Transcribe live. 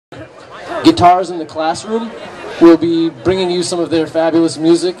Guitars in the Classroom will be bringing you some of their fabulous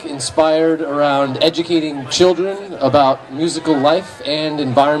music inspired around educating children about musical life and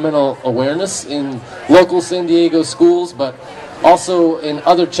environmental awareness in local San Diego schools, but also in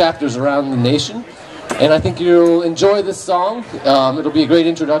other chapters around the nation. And I think you'll enjoy this song. It'll be a great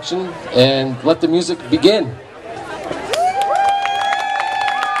introduction, and let the music begin.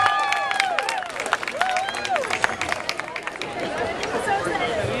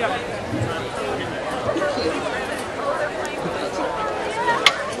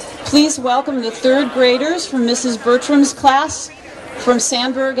 Please welcome the third graders from Mrs. Bertram's class from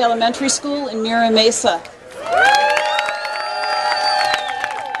Sandburg Elementary School in Mira Mesa.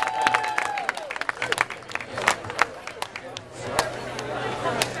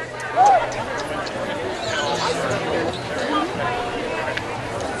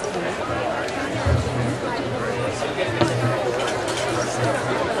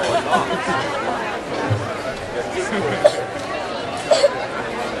 Thank you.